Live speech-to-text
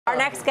Our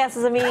next guest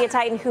is a media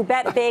titan who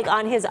bet big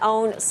on his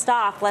own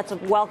stock. Let's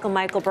welcome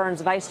Michael Burns,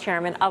 Vice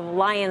Chairman of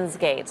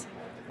Lionsgate.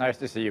 Nice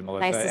to see you,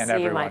 Melissa, nice to and see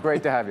everyone. You, Mike.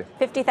 Great to have you.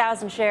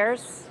 50,000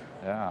 shares.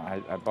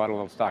 Yeah, I bought a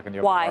little stock in the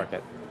open Why?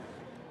 market.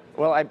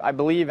 Well, I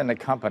believe in the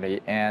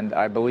company, and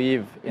I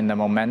believe in the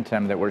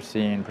momentum that we're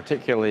seeing,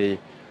 particularly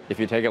if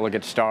you take a look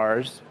at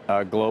stars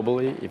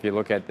globally, if you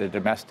look at the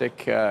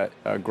domestic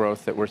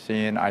growth that we're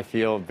seeing. I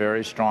feel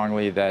very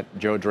strongly that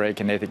Joe Drake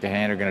and Nathan Guy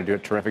Adami are going to do a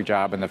terrific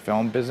job in the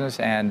film business.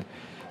 And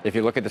if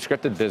you look at the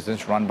scripted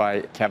business run by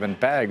Kevin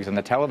Beggs on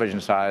the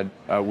television side,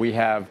 we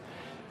have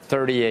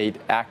 38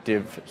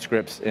 active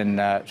scripts in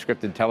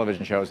scripted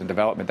television shows in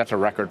development. That's a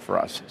record for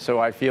us. So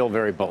I feel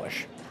very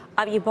bullish.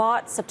 You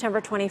bought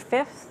September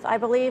 25th, I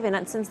believe,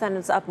 and since then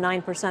it's up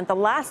 9%. The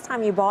last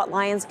time you bought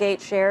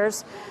Lionsgate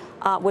shares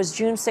was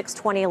June 6,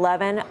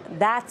 2011.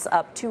 That's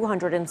up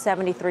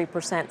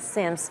 273%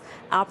 since,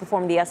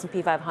 outperformed the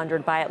S&P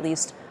 500 by at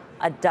least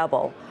a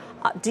double.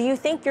 Do you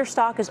think your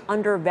stock is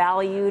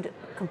undervalued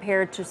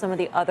compared to some of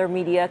the other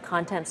media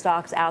content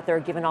stocks out there,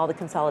 given all the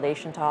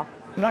consolidation talk?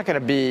 I'm not going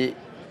to be,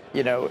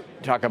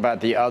 talk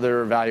about the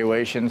other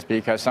valuations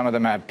because some of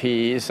them have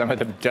P's, some of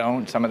them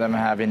don't, some of them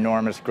have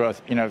enormous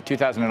growth.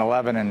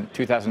 2011 and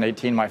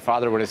 2018, my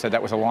father would have said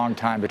that was a long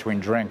time between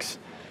drinks.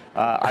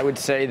 I would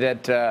say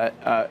that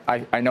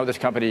I know this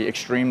company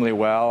extremely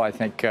well. I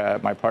think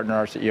my partner,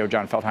 our CEO,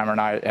 John Feldheimer,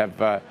 and I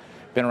have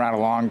been around a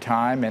long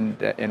time,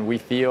 and we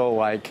feel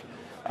like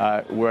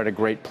we're at a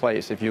great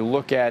place. If you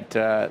look at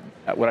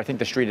what I think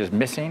the street is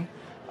missing,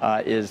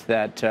 is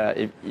that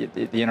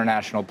the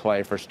international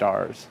play for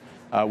Stars.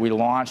 We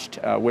launched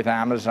with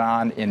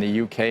Amazon in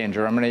the UK and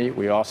Germany.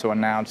 We also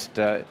announced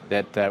that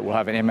we'll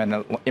have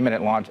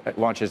imminent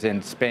launches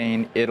in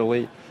Spain,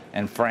 Italy,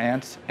 and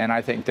France. And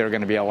I think there are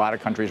going to be a lot of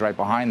countries right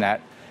behind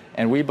that.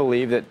 And we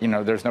believe that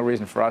there's no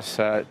reason for us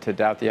to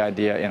doubt the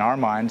idea in our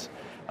minds,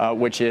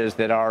 which is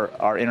that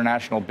our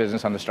international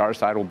business on the Star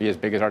side will be as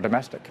big as our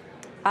domestic.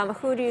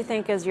 Who do you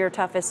think is your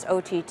toughest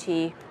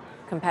OTT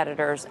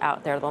competitors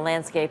out there? The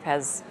landscape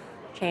has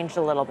changed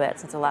a little bit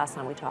since the last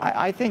time we talked.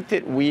 I think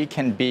that we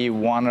can be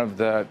one of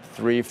the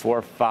 3,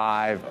 4,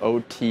 5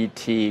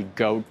 OTT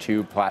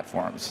go-to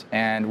platforms,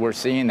 and we're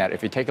seeing that.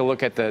 If you take a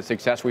look at the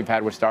success we've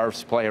had with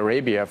Stars Play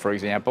Arabia, for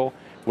example,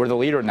 we're the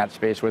leader in that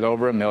space with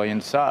over 1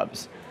 million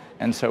subs.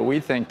 And so we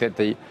think that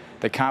the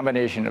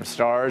combination of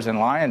Stars and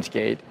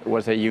Lionsgate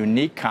was a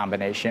unique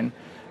combination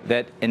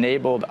that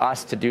enabled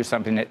us to do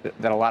something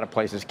that a lot of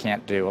places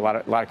can't do, a lot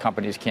of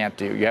companies can't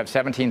do. You have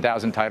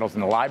 17,000 titles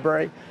in the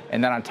library,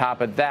 and then on top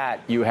of that,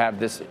 you have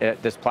this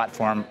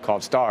platform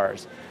called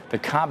Stars. The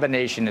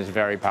combination is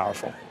very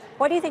powerful.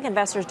 What do you think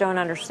investors don't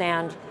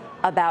understand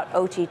about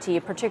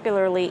OTT,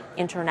 particularly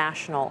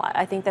international?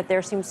 I think that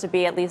there seems to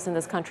be, at least in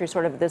this country,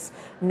 sort of this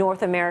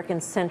North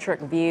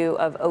American-centric view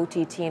of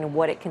OTT and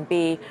what it can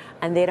be,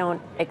 and they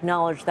don't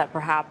acknowledge that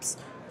perhaps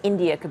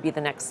India could be the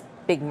next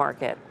big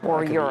market,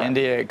 or Europe.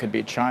 India, it could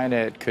be China,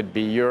 it could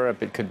be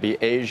Europe, it could be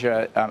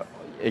Asia.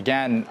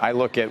 Again, I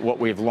look at what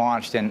we've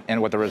launched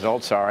and what the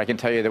results are. I can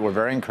tell you that we're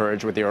very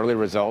encouraged with the early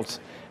results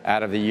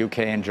out of the UK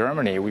and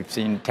Germany. We've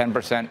seen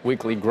 10%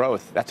 weekly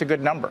growth. That's a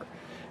good number.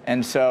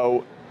 And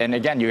so, and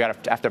again, you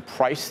have to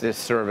price this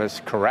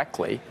service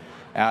correctly,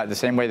 the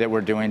same way that we're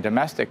doing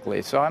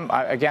domestically. So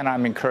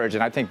I'm encouraged,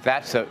 and I think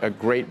that's a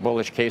great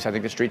bullish case I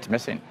think the street's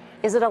missing.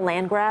 Is it a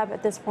land grab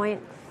at this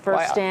point?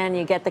 First in,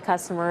 you get the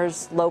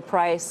customers, low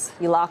price,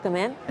 you lock them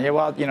in? Yeah,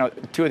 well,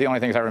 two of the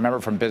only things I remember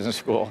from business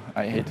school,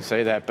 I hate to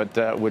say that,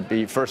 but would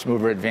be first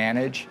mover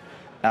advantage.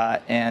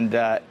 And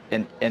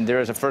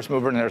there is a first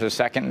mover, and there's a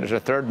second, and there's a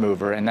third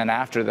mover. And then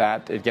after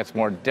that, it gets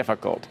more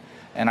difficult.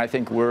 And I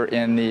think we're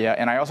in the,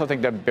 and I also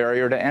think the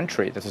barrier to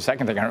entry, that's the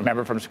second thing I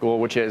remember from school,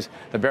 which is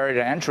the barrier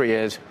to entry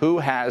is who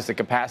has the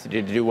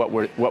capacity to do what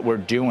we're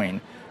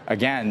doing.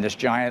 Again, this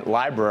giant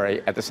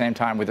library at the same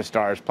time with the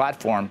Stars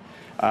platform,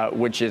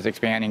 which is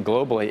expanding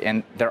globally.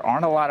 And there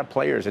aren't a lot of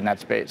players in that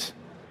space.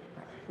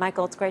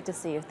 Michael, it's great to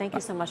see you. Thank you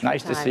so much for your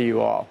time. Nice to see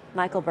you all.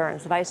 Michael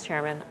Burns, Vice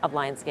Chairman of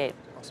Lionsgate.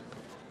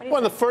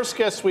 One of the first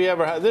guests we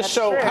ever had. This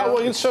show,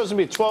 this show's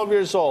gonna be 12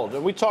 years old,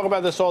 and we talk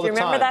about this all the time.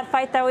 Do you remember that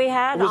fight that we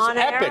had on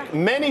air? It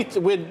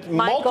was epic.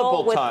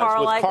 Multiple with times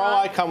Carl with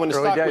Carl Icahn when the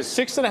stock was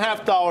days.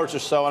 $6.50 or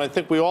so, and I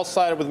think we all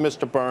sided with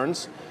Mr.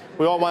 Burns.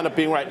 We all wound up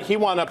being right. He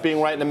wound up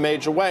being right in a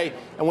major way.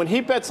 And when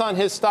he bets on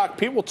his stock,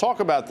 people talk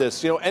about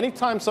this.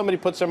 Anytime somebody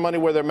puts their money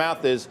where their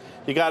mouth is,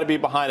 you got to be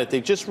behind it.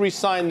 They just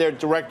re-signed their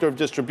director of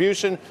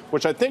distribution,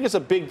 which I think is a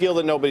big deal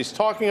that nobody's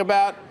talking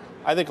about.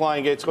 I think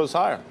Lionsgate goes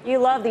higher. You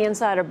love the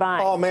insider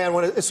buying. Oh, man,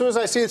 as soon as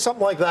I see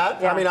something like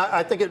that, I mean,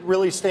 I think it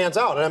really stands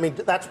out. And I mean,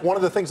 that's one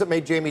of the things that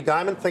made Jamie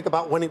Dimon think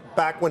about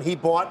back when he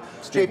bought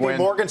JP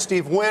Morgan,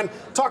 Steve Wynn.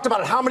 Talked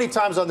about it how many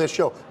times on this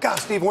show. God,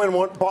 Steve Wynn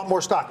bought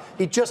more stock.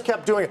 He just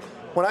kept doing it.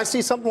 When I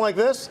see something like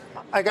this,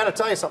 I got to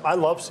tell you something. I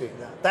love seeing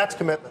that. That's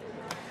commitment.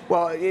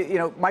 Well,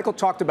 Michael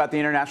talked about the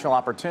international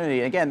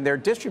opportunity. Again, their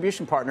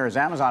distribution partner is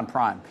Amazon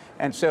Prime.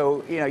 And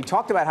so, he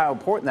talked about how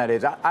important that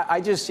is.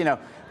 I just,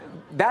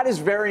 that is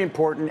very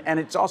important, and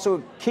it's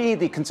also key,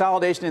 the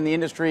consolidation in the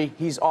industry.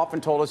 He's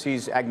often told us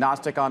he's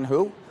agnostic on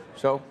who,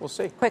 so we'll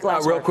see. Quick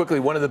last real word. quickly,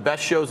 one of the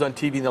best shows on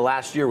TV in the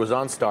last year was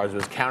on Stars. It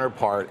was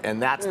Counterpart,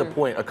 and that's the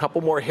point. A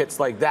couple more hits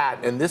like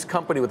that, and this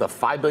company with a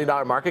 $5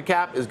 billion market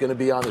cap is going to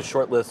be on the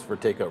short list for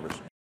takeovers.